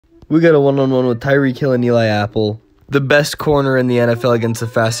We got a one-on-one with Tyreek VS Eli Apple, the best corner in the NFL against the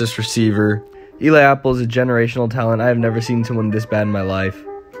fastest receiver. Eli Apple is a generational talent. I have never seen someone this bad in my life.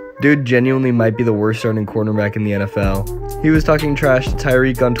 Dude genuinely might be the worst starting cornerback in the NFL. He was talking trash to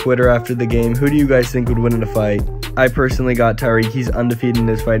Tyreek on Twitter after the game. Who do you guys think would win in a fight? I personally got Tyreek. He's undefeated in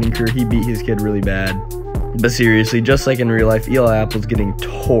his fighting career. He beat his kid really bad. But seriously, just like in real life, Eli Apple's getting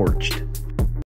torched.